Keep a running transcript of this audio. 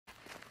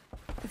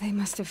They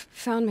must have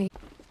found me.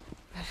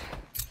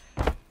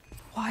 But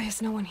why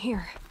is no one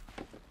here?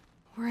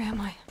 Where am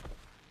I?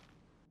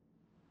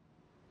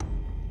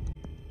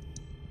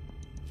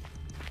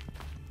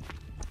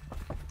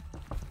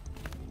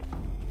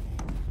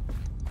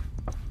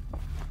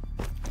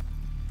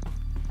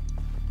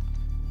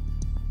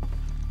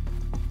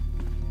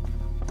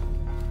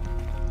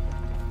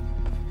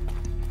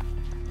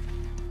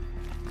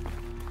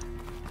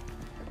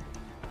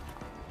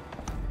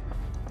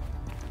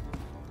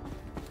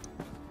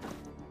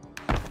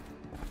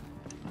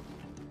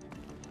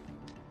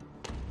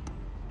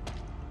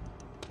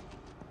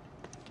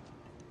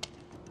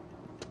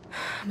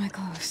 My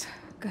clothes.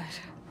 Good.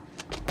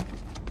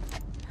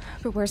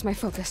 But where's my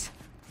focus?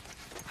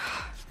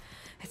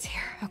 It's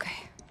here. Okay.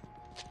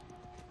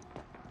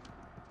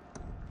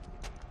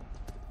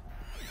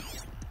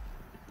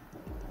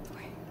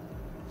 Wait.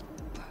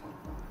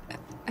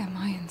 Am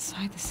I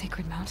inside the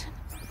sacred mountain?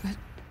 But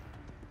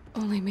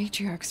only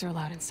matriarchs are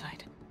allowed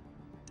inside.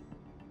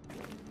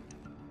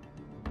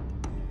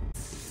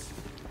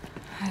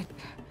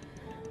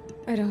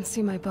 I don't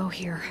see my bow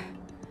here.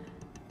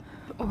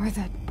 Or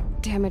that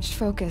damaged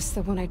focus,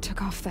 the one I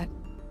took off that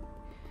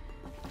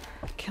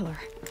killer.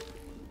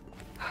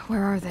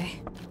 Where are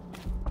they?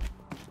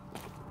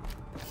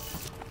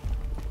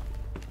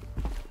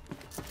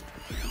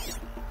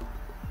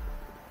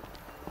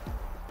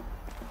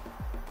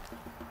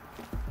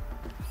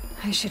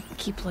 I should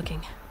keep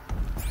looking.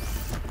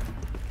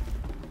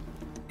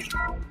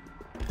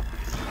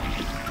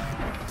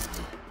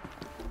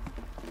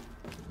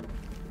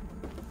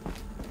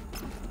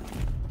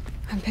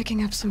 I'm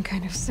picking up some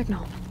kind of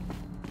signal.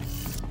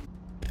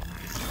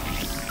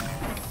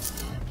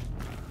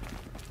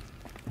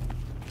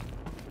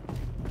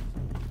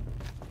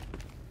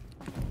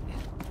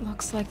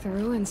 Looks like the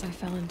ruins I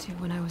fell into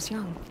when I was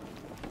young.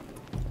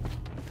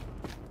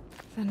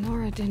 The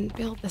Nora didn't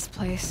build this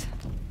place.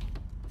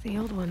 The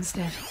old ones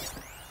did.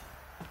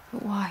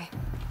 But why?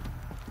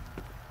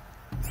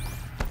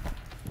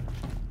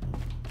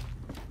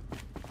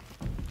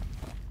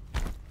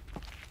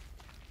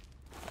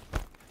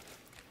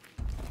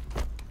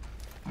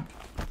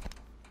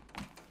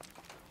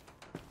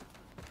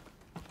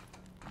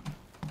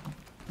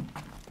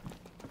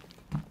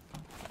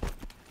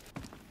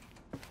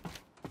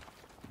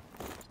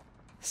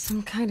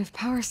 Some kind of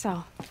power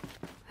cell.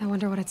 I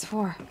wonder what it's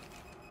for.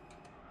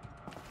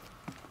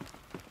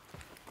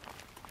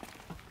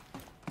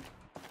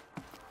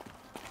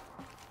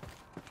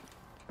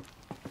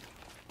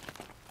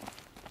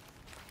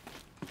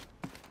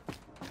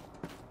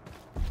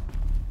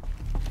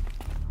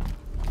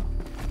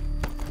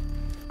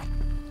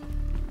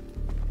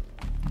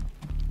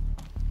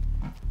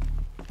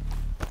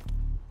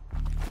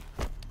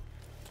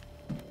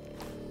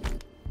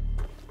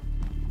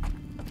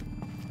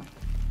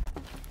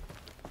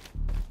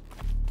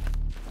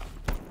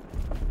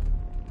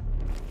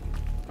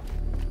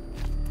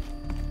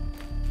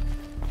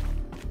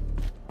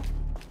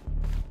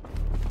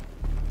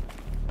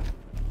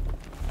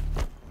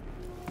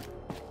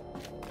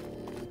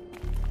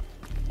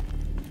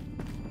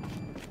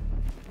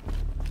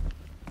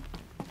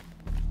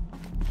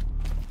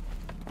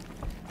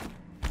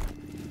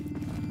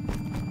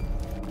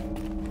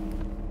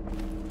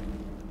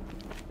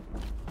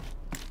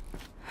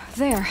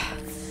 There,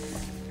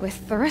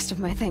 with the rest of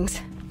my things.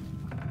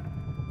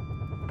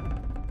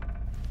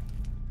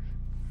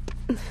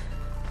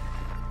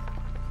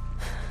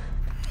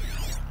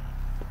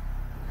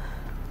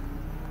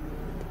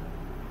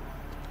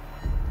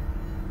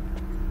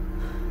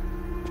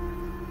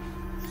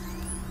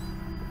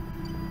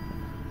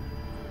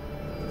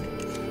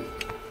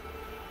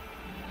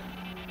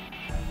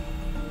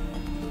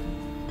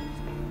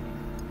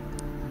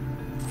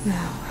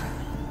 Now,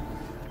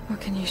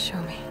 what can you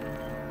show me?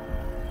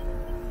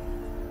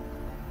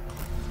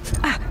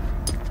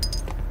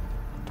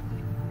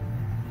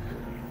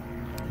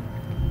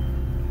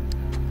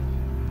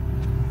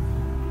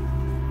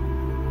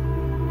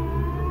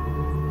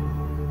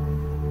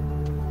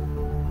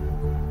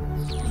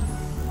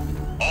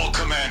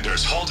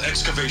 Halt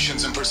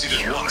excavations and proceed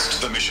at once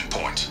to the mission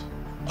point.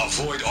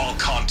 Avoid all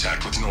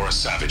contact with Nora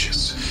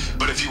savages,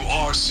 but if you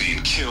are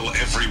seen, kill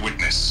every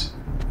witness.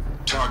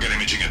 Target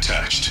imaging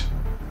attached.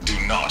 Do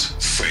not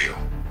fail.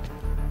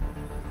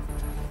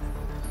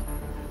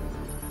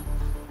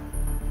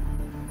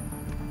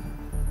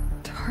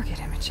 Target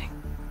imaging.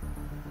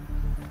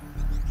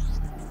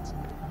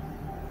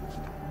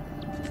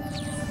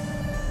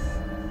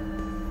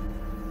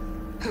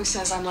 Who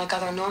says I'm like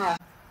other Nora?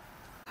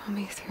 Tell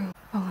me through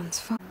Owen's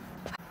phone.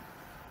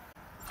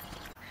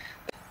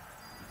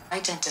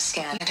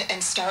 Identiscan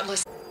and start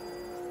listening.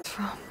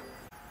 From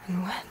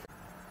and when?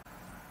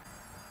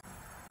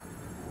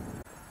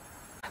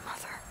 My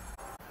mother.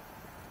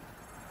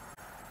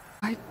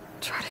 I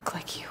try to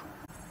click you.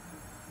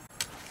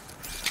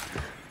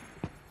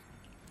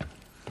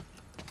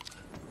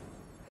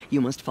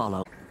 You must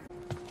follow.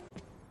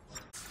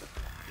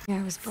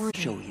 I was born.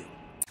 Show you.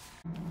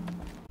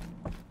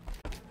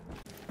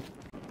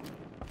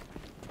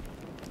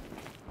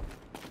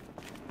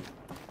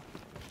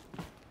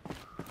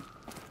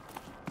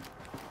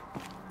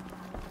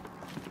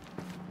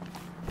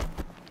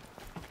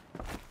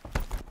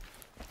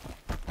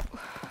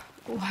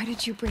 Why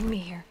did you bring me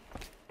here?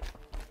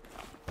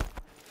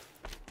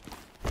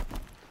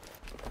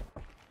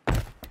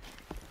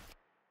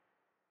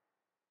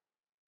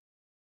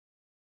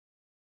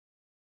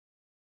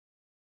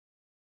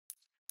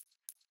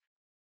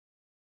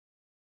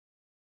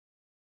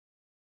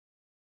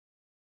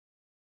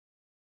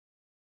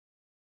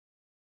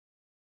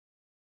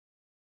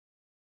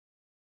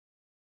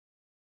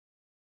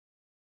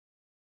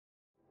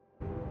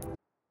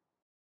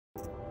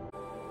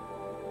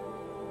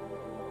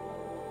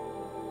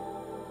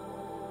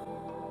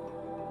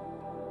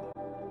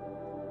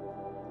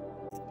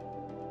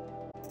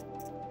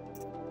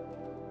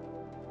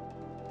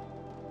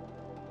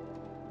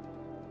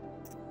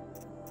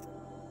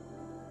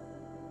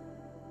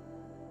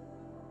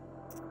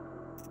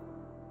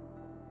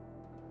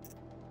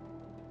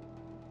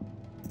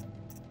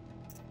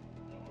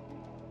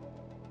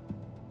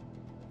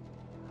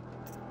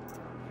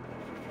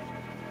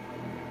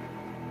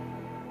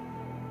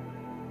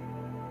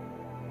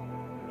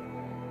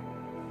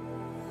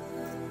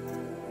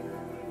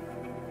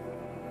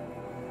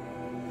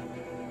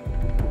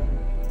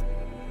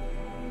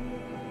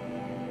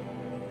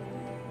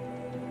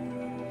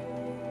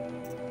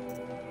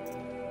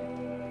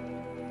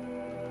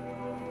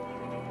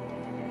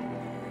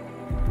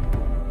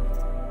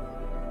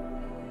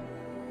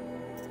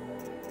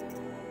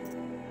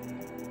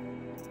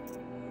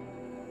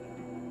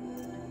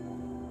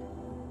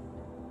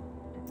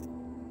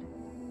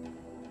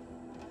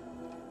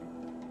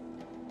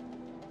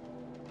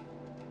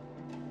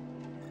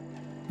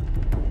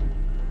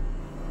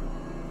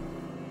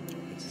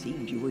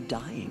 Seemed you were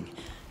dying,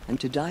 and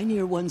to die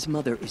near one's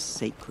mother is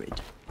sacred.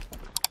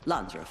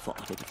 Lansra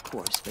fought it, of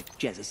course, but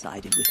Jezza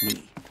sided with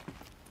me.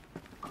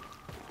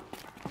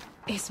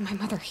 Is my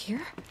mother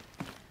here?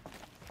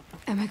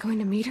 Am I going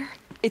to meet her?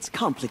 It's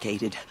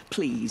complicated.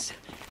 Please.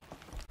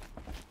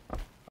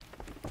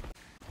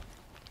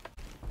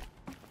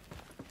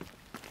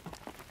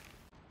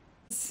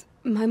 It's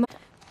my mother.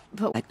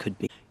 But That could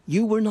be.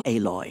 You were not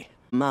Aloy.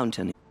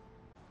 Mountain.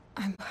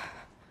 I'm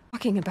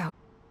talking about.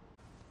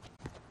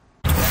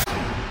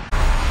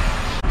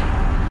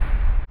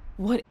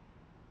 What?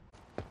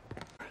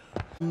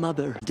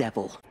 Mother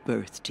Devil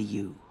birth to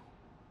you.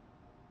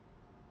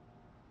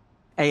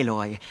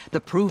 Aloy,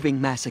 the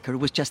Proving Massacre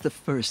was just the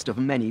first of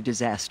many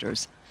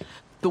disasters.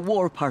 The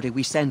war party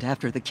we sent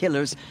after the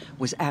killers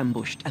was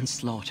ambushed and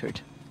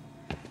slaughtered.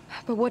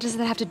 But what does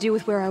that have to do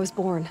with where I was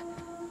born?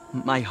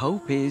 My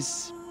hope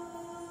is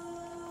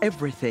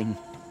everything.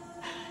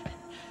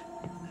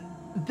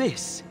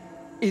 This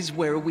is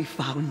where we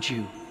found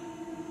you.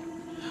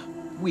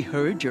 We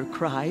heard your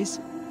cries,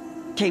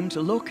 came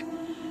to look,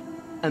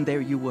 and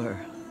there you were.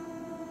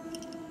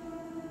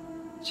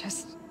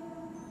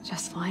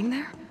 Just lying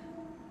there?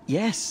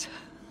 Yes.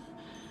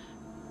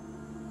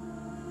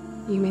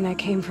 You mean I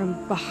came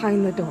from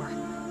behind the door?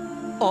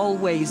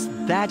 Always,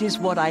 that is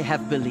what I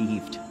have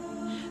believed.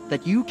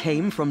 That you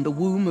came from the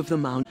womb of the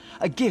mountain,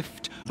 a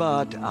gift.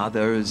 But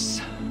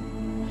others,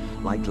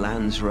 like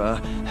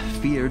Lansra,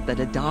 feared that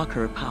a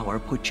darker power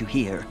put you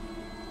here.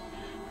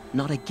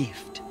 Not a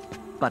gift,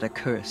 but a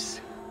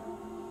curse.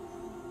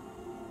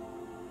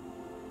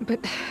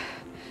 But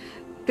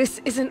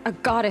this isn't a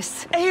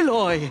goddess.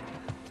 Aloy!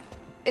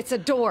 It's a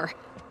door.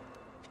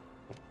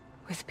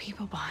 With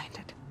people behind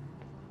it.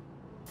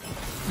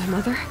 My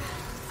mother?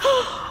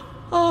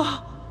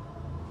 Oh!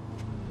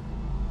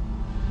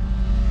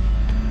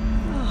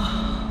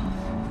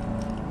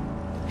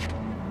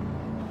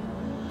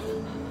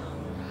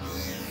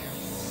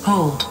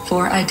 Hold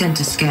for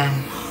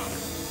identiscan.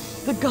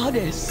 The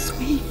goddess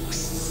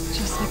speaks.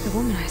 Just like the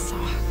woman I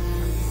saw.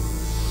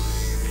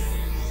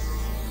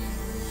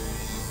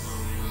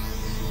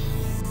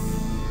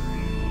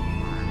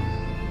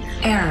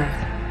 Error.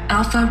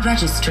 Alpha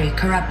registry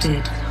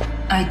corrupted.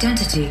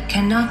 Identity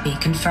cannot be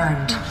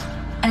confirmed.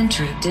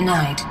 Entry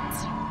denied.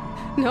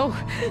 No,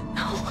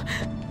 no.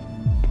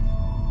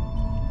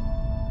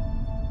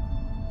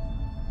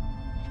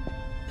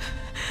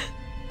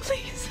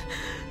 Please.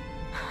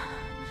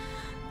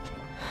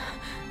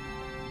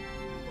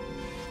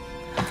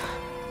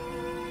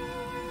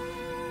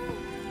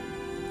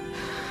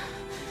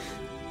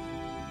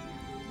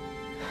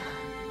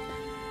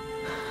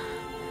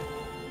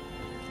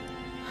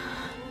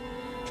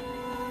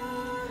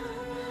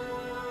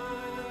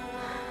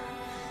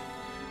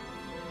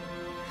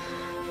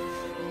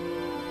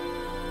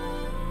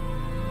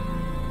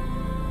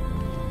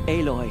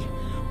 Aloy,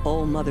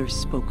 All Mother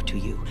spoke to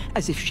you,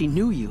 as if she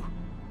knew you.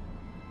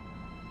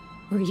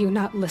 Were you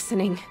not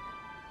listening?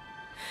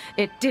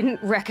 It didn't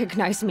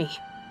recognize me.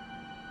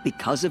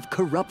 Because of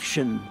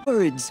corruption.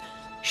 Words.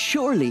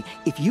 Surely,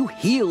 if you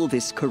heal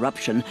this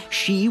corruption,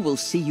 she will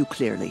see you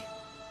clearly.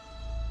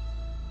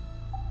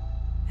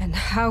 And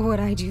how would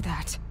I do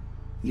that?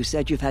 You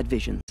said you've had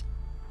visions.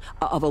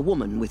 Of a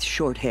woman with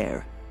short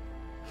hair.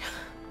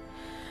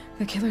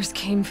 The killers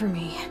came for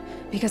me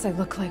because I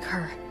look like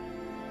her.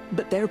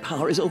 But their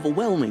power is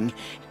overwhelming.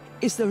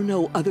 Is there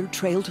no other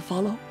trail to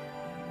follow?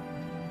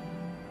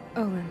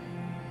 Olin.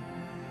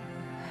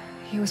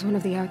 He was one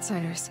of the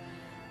outsiders.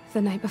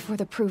 The night before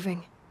the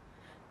proving.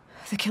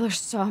 The killer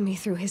saw me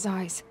through his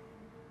eyes.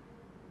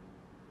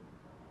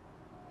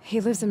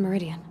 He lives in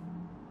Meridian.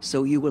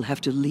 So you will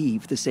have to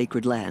leave the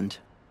sacred land.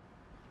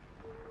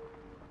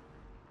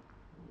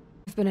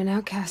 I've been an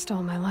outcast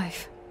all my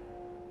life.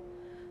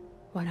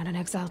 Why not an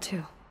exile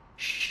too?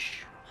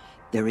 Shh.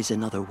 There is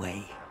another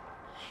way.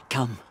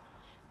 Come,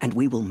 and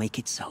we will make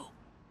it so.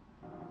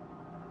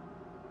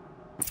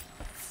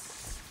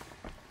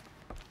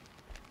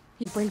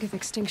 Brink of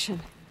extinction.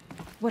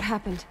 What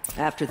happened?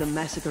 After the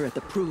massacre at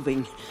the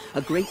Proving,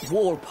 a great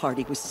war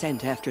party was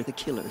sent after the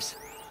killers.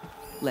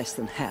 Less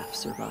than half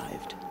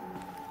survived.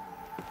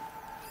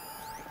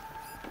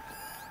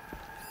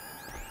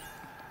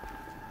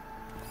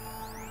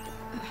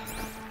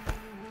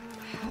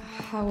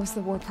 How was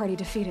the war party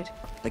defeated?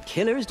 The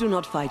killers do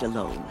not fight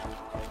alone.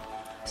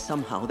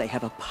 Somehow they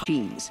have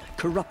machines,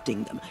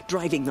 corrupting them,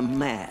 driving them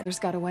mad. Others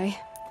got away?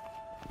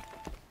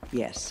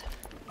 Yes.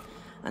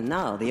 And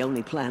now the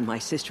only plan my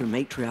sister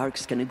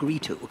matriarchs can agree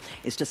to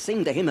is to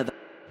sing to him of...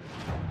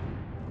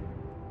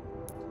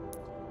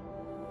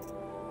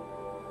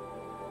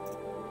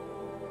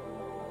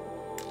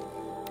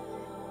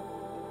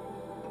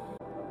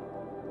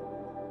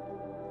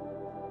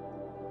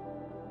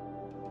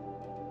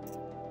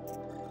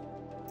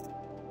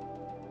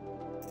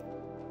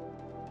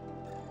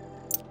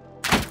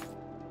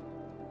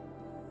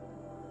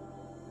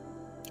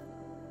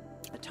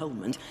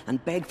 atonement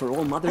and beg for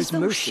all Mother's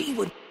mercy. She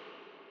would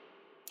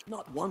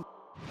not want.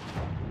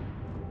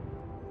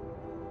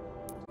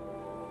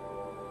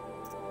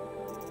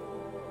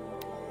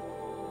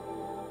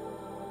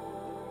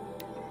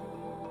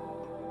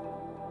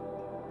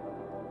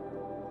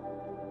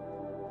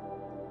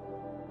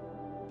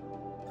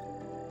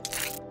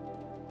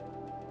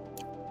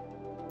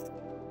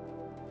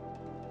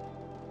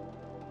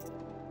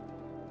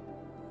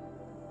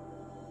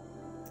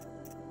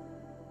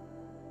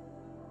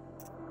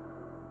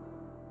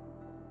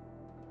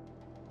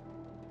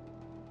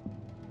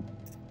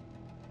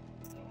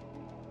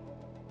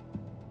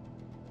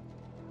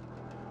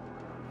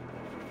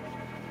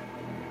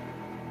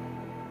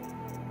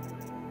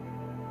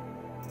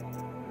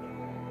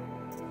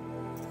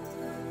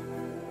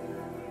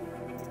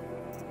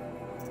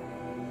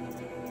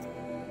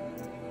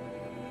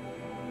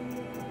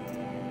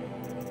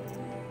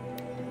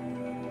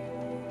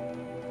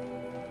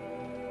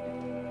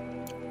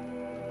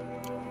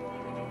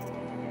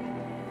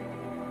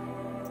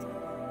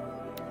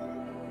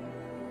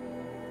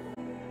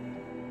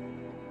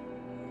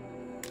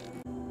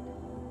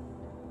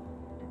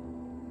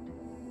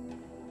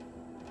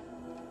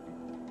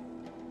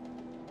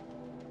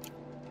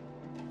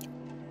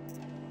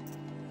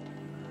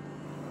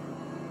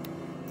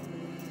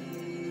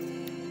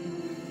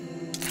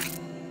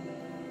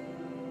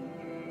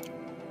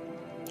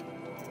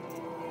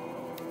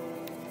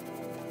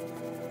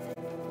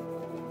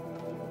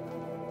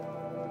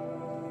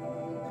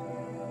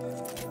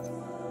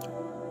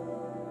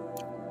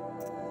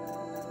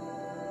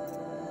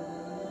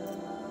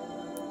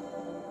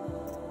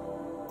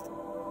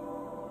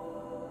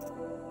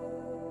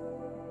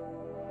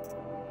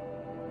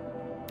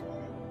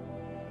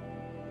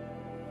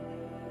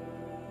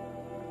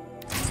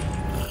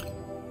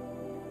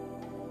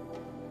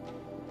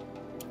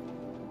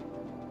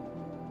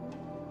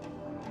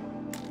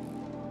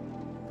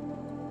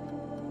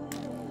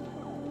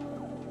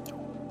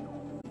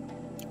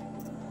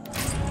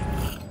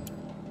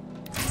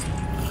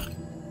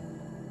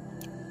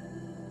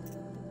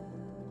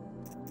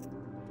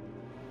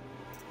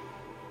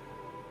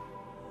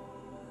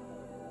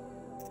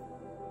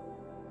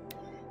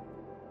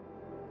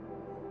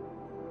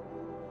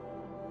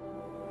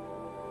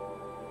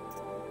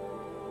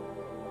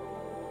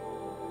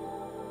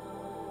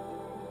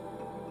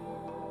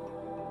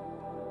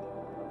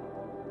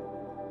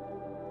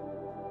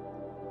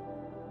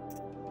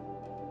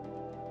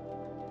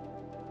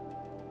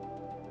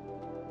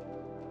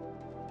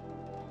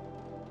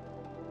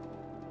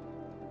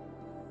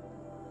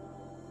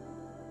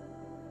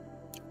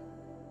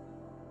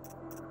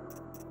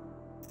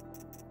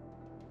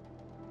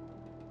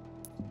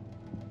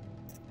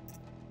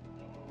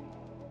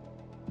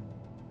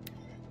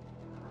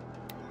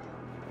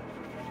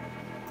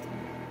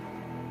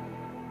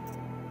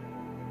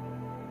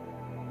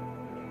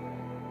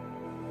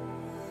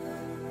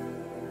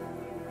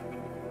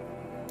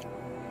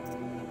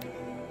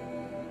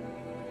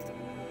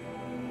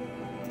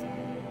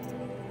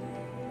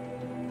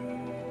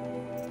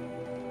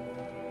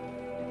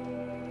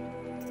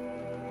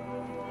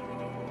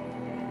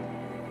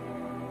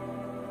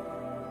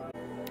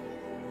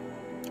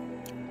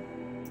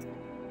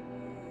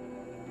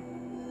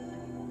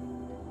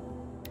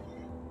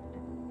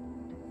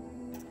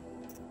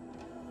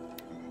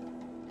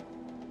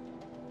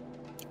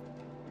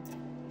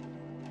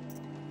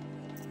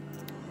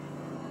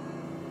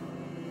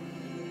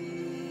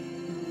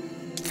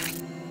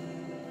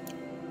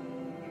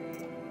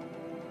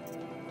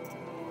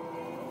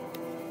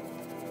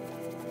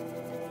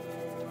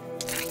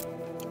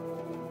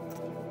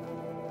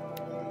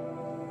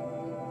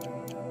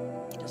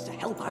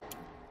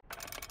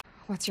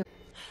 What's your...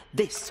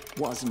 This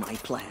was my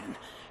plan,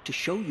 to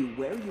show you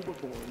where you were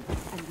born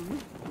and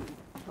lead you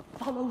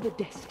to follow the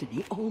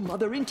destiny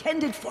All-Mother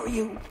intended for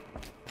you.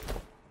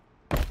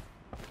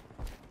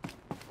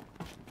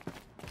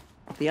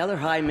 The other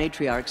High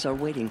Matriarchs are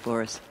waiting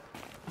for us.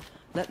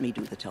 Let me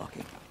do the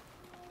talking.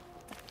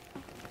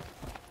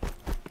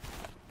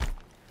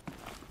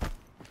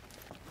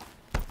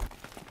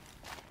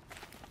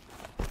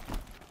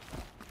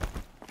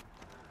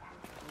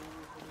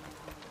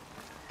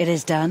 It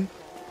is done?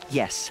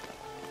 Yes.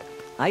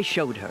 I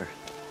showed her.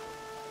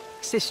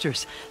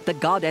 Sisters, the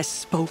goddess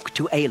spoke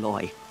to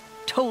Aloy,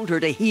 told her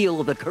to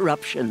heal the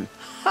corruption.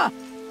 Ha!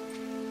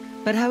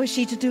 But how is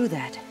she to do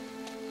that?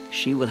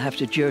 She will have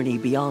to journey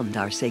beyond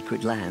our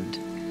sacred land.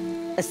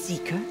 A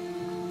seeker?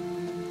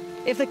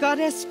 If the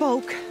goddess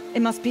spoke,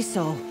 it must be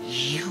so.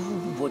 You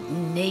would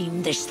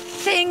name this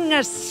thing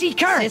a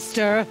seeker?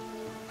 Sister!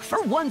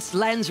 For once,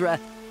 Lansra,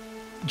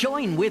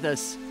 join with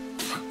us.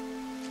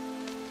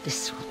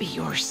 This will be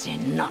your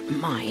sin, not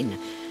mine.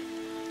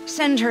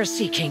 Send her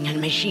seeking, and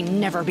may she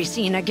never be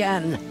seen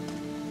again.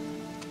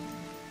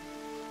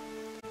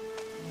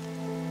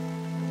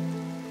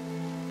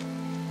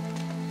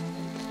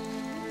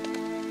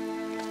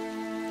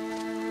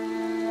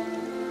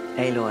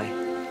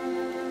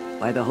 Aloy,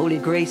 by the holy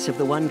grace of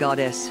the One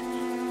Goddess,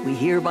 we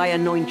hereby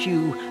anoint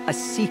you a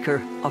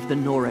seeker of the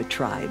Nora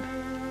tribe.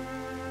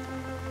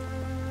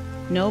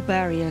 No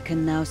barrier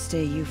can now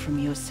stay you from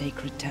your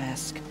sacred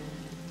task.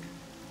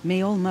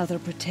 May All-Mother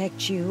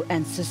protect you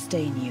and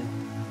sustain you.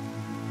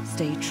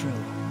 Stay true.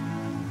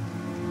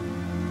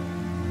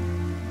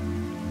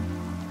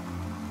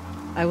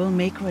 I will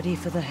make ready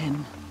for the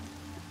hymn.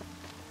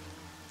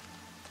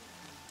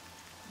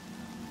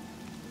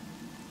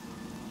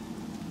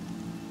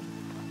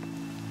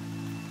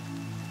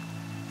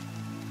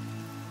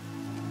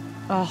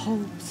 Our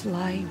hopes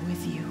lie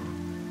with you.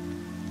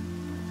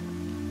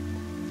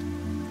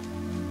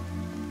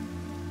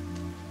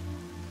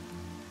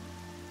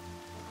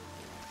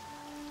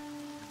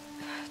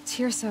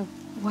 Tirsa,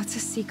 what's a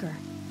seeker?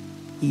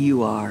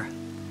 You are.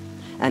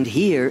 And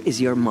here is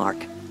your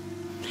mark.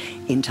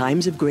 In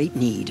times of great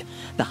need,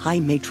 the High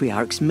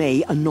Matriarchs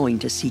may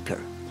anoint a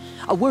seeker.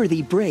 A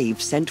worthy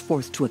brave sent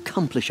forth to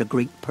accomplish a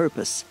great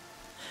purpose.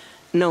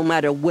 No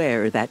matter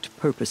where that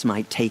purpose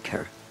might take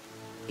her.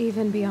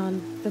 Even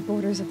beyond the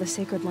borders of the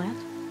sacred land?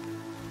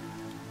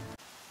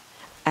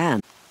 And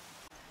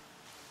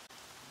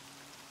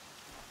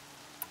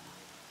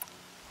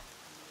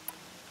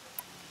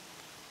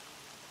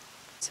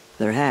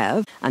there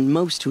have, and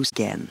most who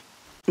again.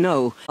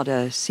 No, not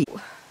a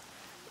seeker.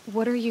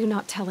 What are you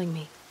not telling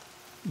me?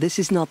 This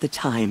is not the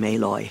time,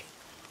 Aloy.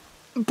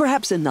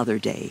 Perhaps another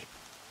day.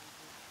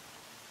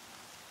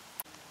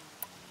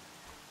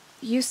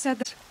 You said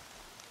that...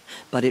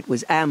 But it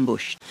was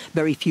ambushed.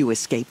 Very few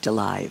escaped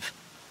alive.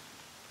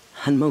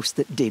 And most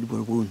that did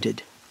were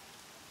wounded.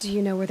 Do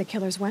you know where the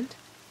killers went?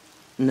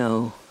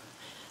 No.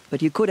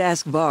 But you could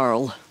ask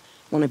Varl,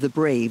 one of the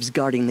braves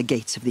guarding the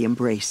gates of the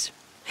Embrace.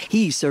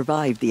 He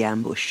survived the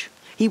ambush.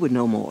 He would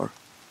know more.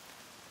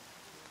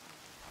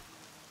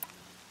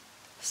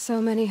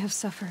 So many have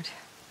suffered.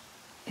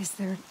 Is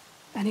there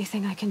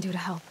anything I can do to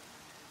help?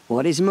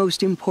 What is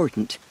most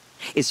important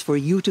is for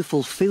you to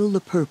fulfill the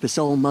purpose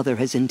All-Mother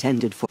has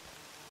intended for.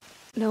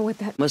 Know what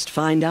that... Must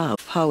find out,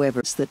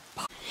 however, that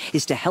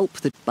is to help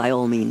that by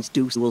all means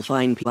do so. Will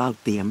find people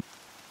out the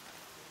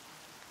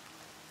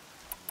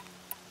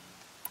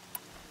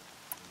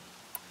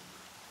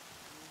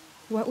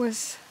What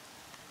was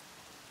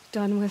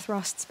done with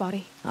Rost's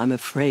body? I'm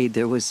afraid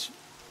there was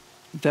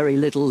very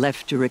little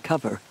left to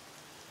recover.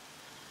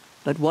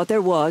 But what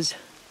there was,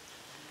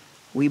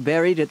 we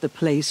buried at the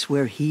place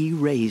where he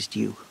raised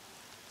you,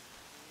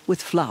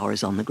 with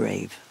flowers on the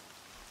grave.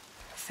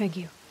 Thank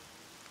you.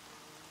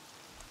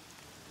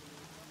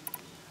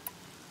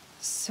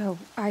 So,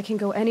 I can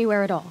go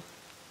anywhere at all?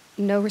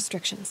 No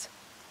restrictions?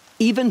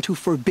 Even to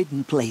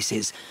forbidden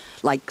places,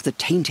 like the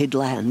tainted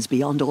lands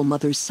beyond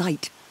All-Mother's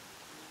sight,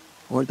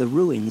 or the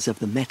ruins of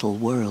the metal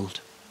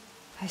world.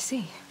 I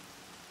see.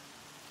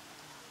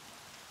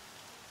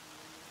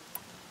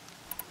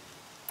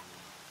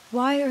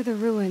 Why are the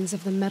ruins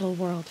of the metal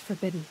world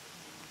forbidden?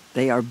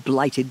 They are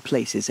blighted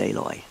places,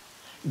 Aloy.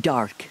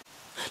 Dark,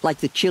 like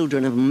the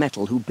children of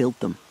metal who built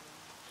them.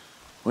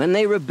 When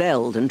they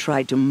rebelled and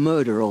tried to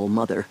murder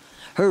All-Mother,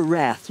 her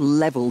wrath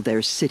leveled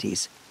their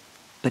cities,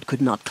 but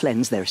could not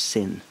cleanse their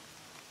sin.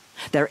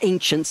 Their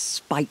ancient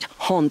spite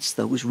haunts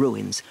those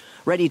ruins,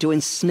 ready to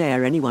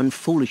ensnare anyone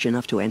foolish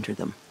enough to enter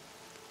them.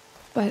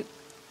 But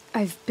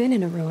I've been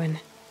in a ruin.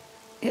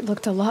 It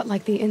looked a lot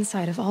like the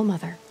inside of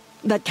All-Mother.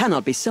 That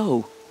cannot be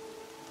so.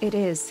 It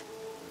is.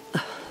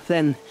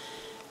 Then,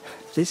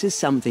 this is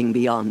something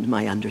beyond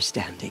my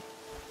understanding.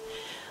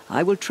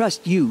 I will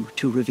trust you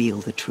to reveal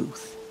the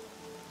truth.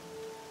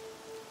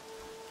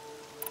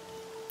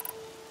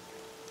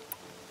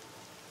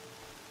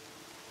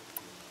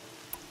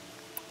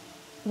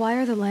 Why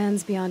are the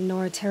lands beyond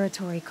Nora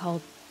territory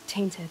called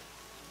tainted?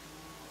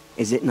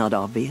 Is it not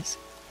obvious?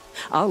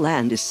 Our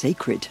land is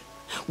sacred,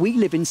 We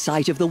live in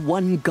sight of the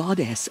one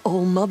goddess,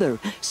 All-Mother,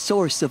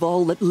 source of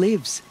all that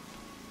lives.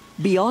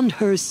 Beyond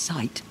her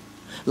sight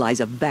lies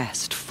a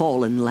vast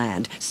fallen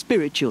land,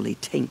 spiritually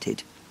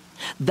tainted.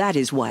 That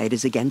is why it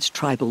is against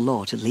tribal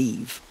law to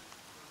leave.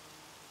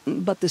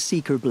 But the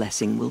Seeker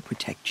blessing will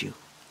protect you.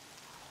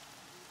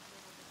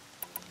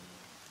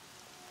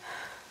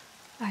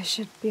 I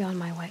should be on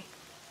my way.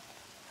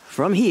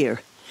 From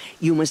here,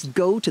 you must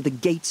go to the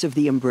gates of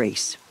the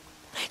Embrace.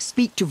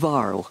 Speak to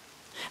Varl,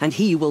 and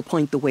he will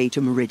point the way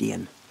to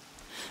Meridian.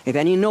 If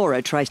any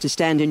Nora tries to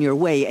stand in your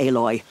way,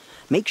 Aloy,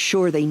 make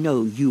sure they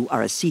know you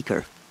are a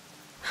Seeker.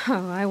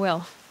 Oh, I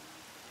will.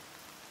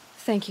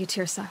 Thank you,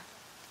 Tirsa,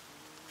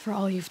 for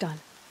all you've done.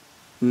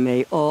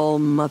 May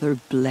All-Mother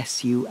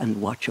bless you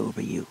and watch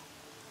over you.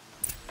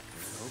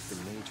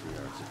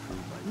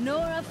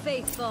 Nora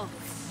Faithful,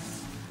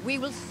 we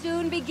will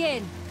soon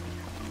begin.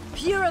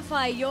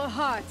 Purify your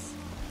hearts.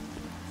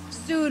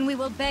 Soon we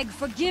will beg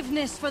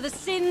forgiveness for the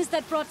sins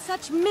that brought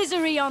such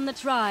misery on the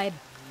tribe.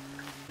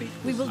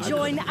 We will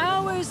join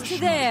ours to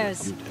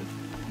theirs.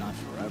 Not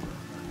forever.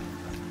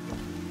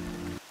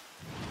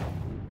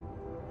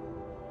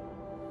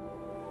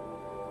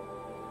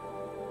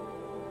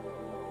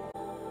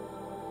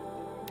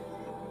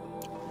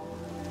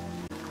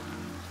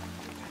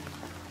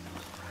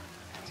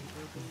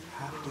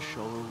 Have to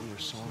show her we're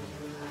sorry.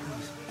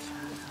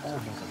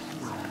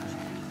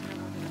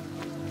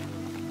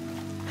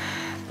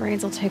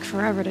 Brains will take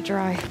forever to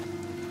dry.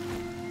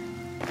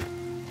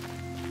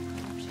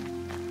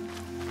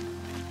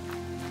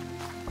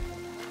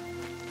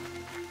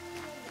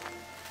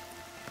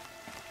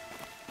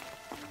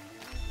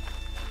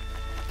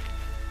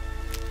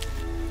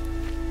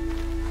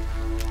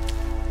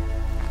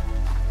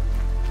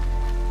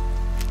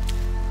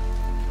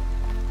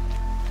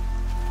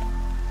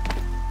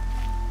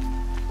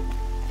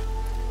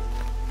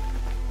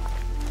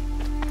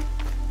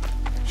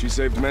 She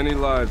saved many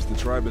lives. The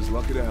tribe is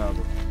lucky to have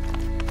her.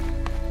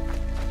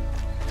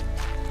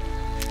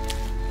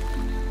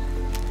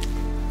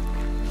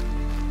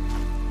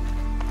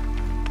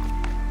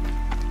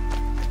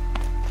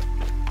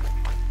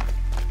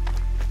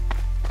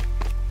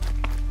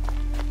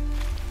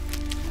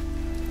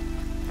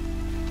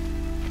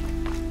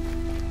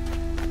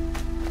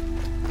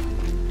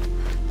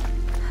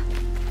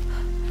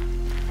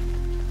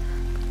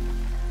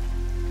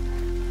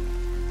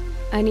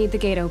 I need the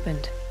gate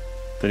opened.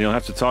 Then you'll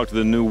have to talk to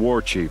the new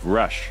war chief,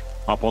 Resh,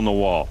 up on the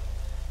wall.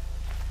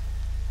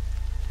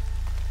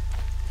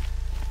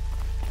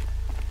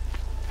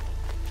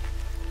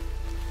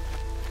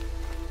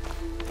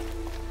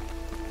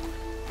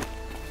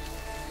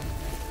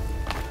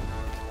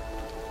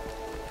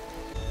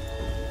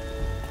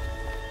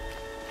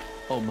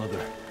 Oh, Mother,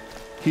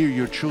 hear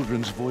your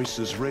children's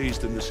voices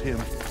raised in this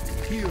hymn.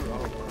 Hear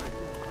our prayer.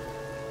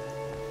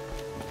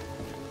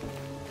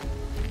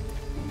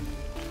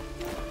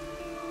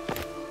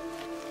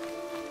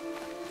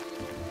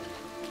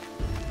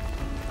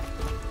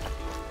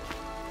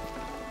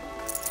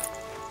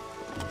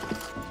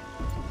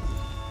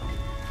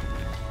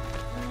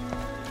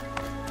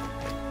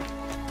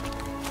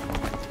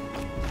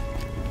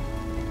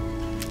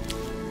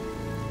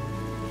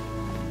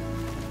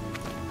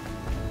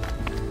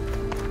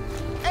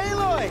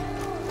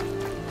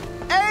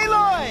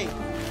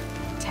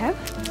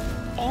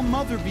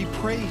 All-Mother be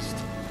praised.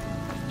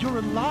 You're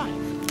alive.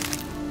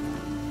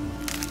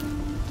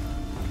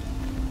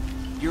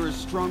 You're a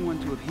strong one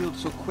to have healed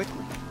so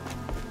quickly.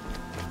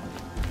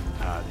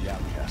 The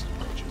outcast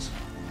approaches.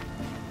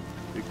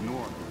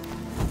 Ignore him.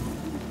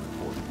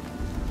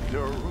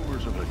 There are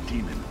rumors of a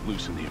demon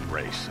loose in the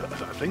Embrace. A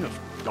thing of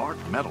dark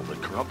metal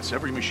that corrupts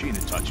every machine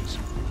it touches.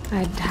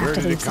 I'd have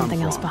to leave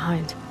something else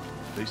behind.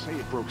 They say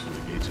it broke through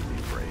the gates of the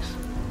Embrace.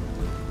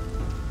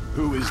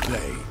 Who is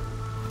they?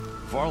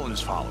 Varl and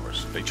his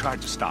followers. They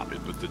tried to stop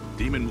it, but the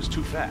demon was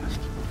too fast,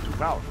 too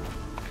powerful.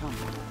 Come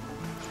on.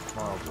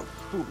 Varl's a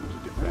fool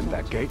to defend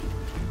that gate.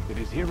 It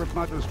is here at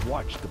Mother's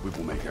watch that we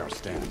will make our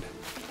stand.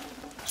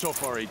 So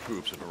far, 8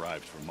 groups have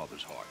arrived from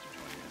Mother's Heart to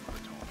join in the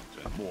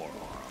atonement, and more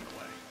are on the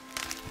way.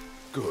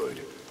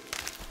 Good.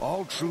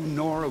 All true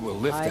Nora will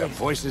lift their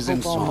voices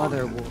in song.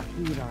 All-Mother will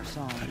heed our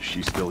song. Is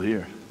she still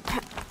here?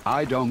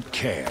 I don't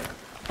care.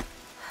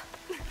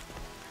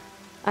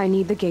 I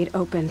need the gate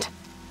opened.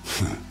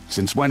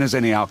 Since when has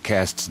any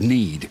outcast's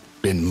need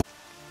been...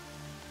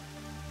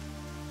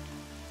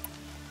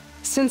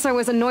 Since I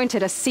was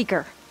anointed a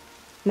Seeker.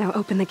 Now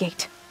open the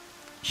gate.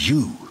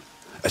 You?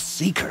 A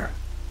Seeker?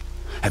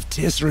 Have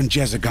Tirsa and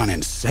Jezza gone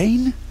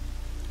insane?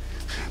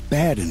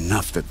 Bad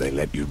enough that they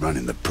let you run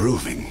in the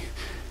Proving.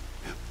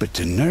 But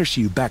to nurse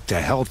you back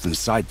to health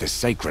inside the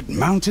sacred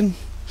mountain?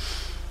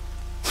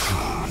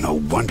 No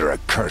wonder a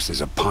curse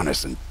is upon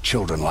us and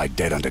children lie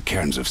dead under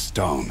cairns of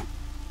stone.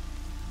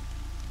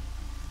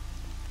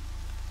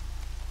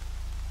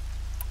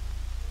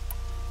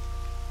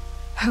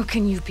 How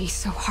can you be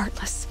so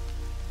heartless?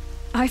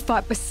 I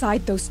fought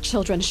beside those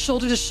children,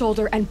 shoulder to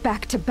shoulder and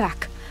back to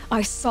back.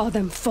 I saw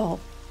them fall.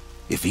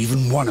 If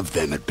even one of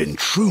them had been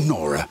true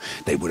Nora,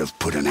 they would have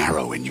put an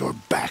arrow in your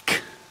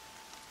back.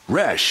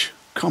 Resh,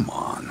 come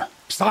on.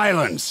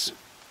 Silence!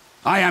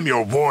 I am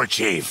your war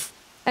chief.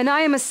 And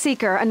I am a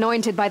seeker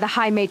anointed by the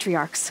High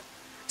Matriarchs.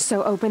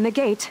 So open the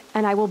gate,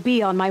 and I will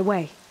be on my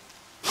way.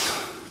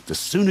 The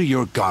sooner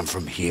you're gone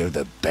from here,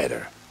 the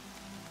better.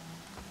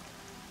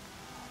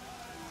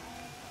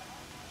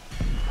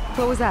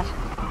 What was that?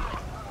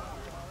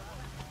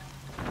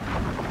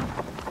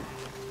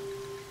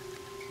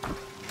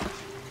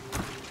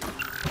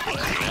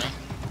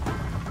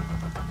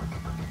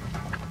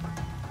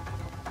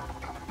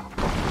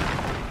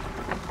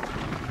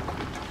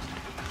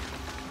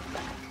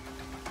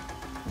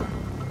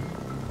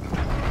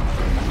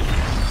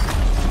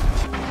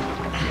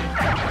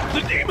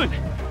 The demon!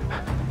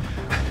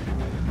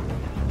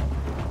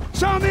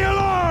 Sound the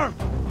alarm!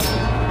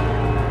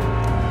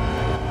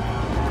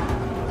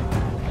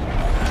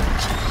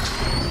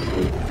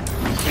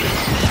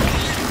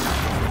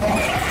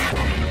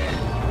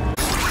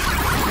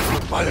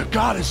 By the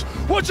goddess,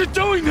 what's it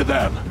doing to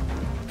them?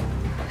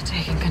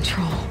 Taking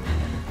control.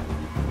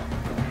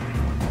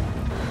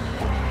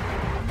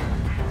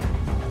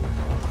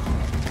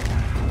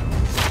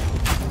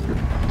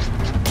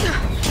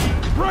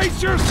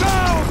 Brace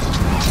yourselves!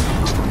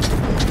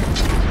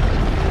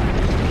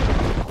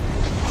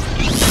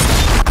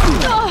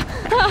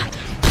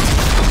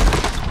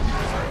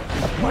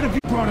 What have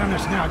you brought on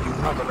us now, you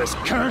motherless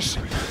curse?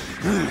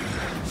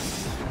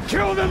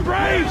 Kill them,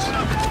 Braves!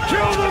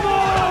 Kill them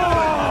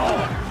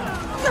all!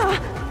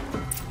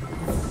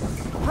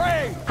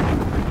 Pray!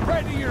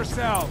 Ready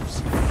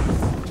yourselves!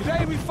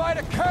 Today we fight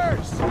a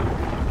curse!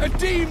 A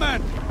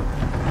demon!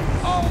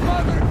 Oh,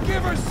 Mother,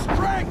 give us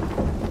strength!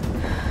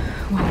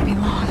 Won't be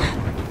long.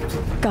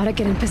 Gotta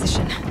get in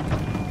position.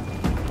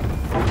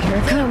 Here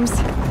it comes.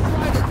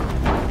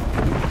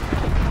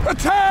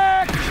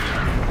 Attack!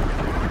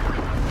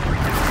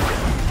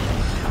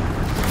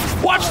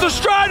 Watch the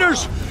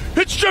Striders!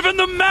 It's driven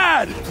them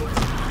mad!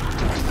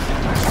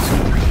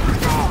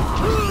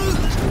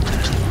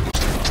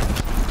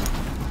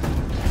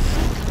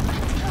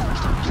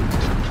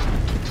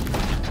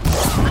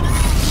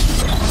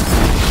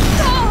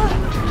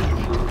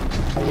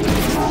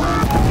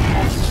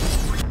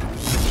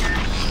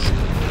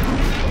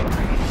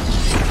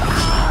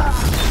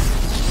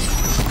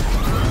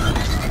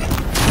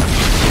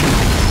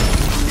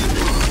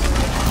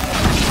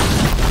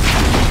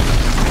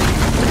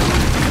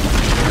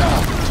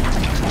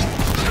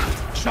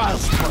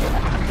 Child's play.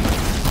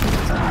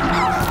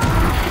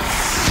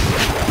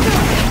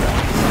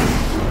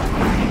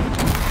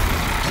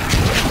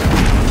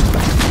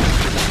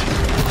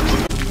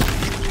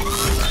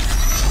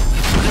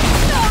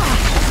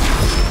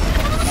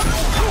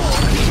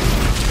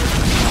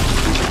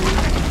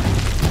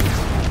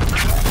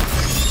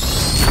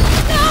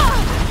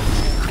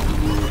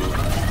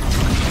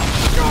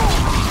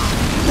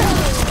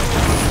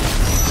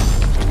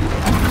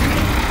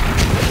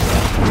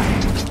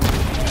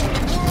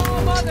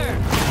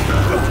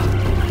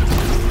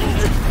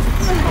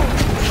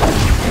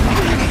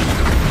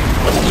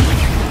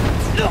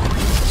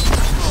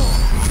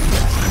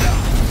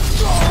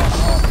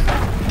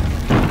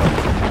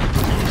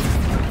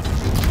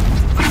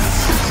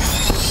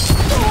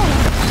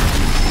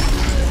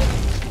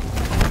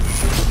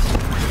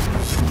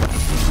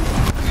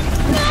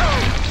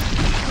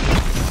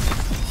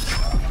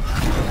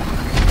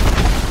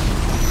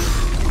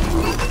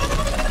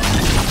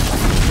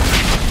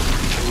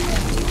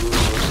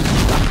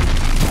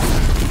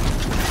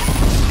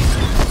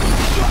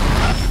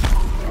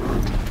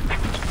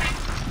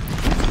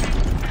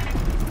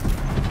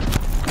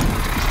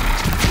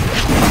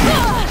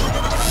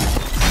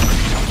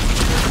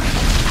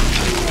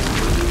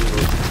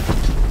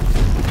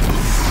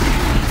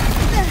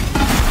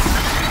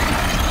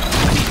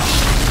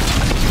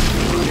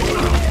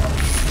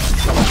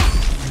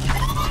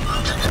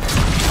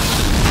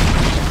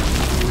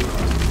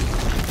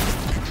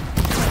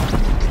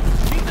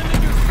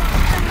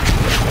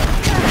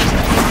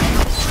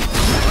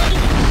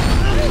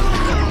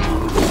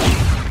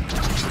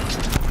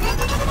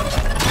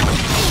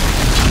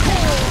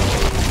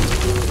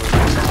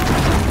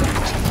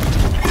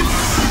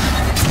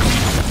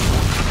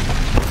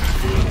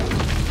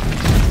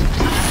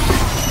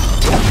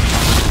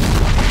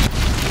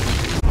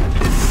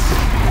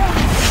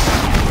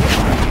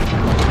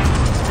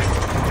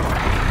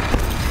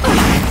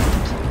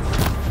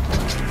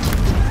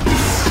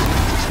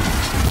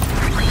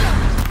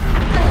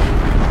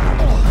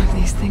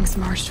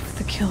 Marched with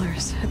the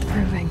killers at the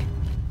Proving.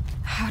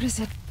 How does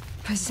it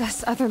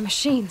possess other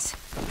machines?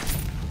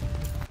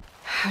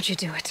 How'd you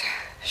do it?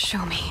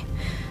 Show me.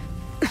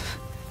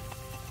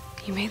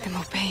 You made them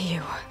obey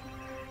you.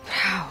 But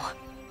how?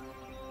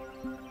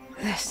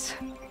 This.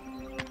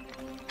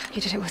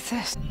 You did it with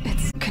this.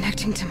 It's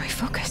connecting to my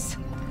focus.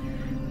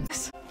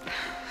 It's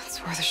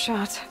worth a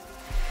shot.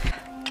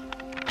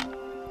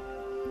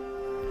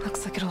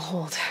 Looks like it'll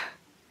hold.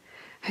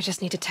 I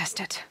just need to test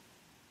it.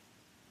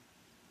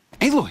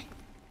 Aloy,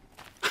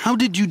 how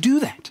did you do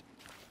that?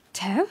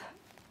 Tev?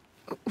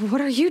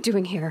 What are you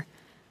doing here?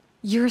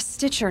 You're a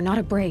Stitcher, not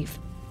a Brave.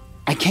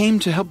 I came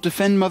to help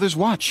defend Mother's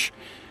Watch,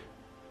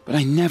 but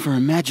I never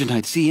imagined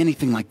I'd see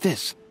anything like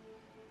this.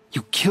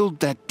 You killed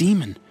that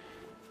demon,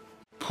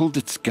 pulled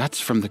its guts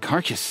from the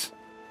carcass.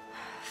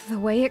 The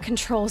way it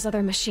controls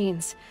other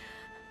machines.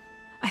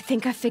 I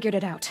think I figured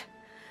it out.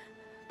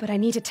 But I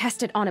need to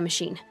test it on a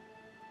machine.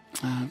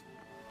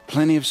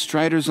 Plenty of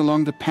striders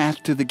along the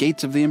path to the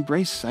gates of the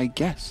Embrace, I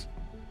guess.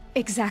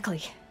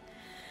 Exactly.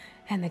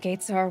 And the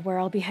gates are where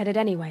I'll be headed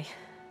anyway.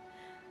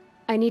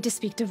 I need to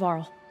speak to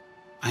Varl.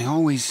 I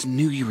always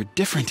knew you were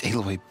different,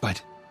 Aloy,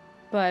 but...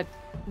 But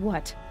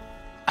what?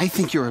 I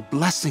think you're a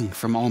blessing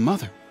from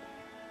All-Mother.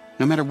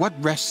 No matter what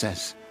Resh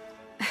says.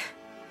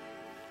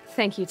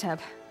 Thank you, Teb.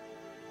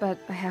 But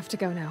I have to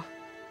go now.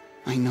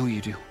 I know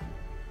you do.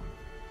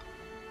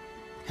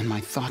 And my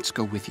thoughts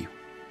go with you.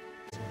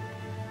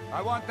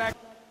 I want that...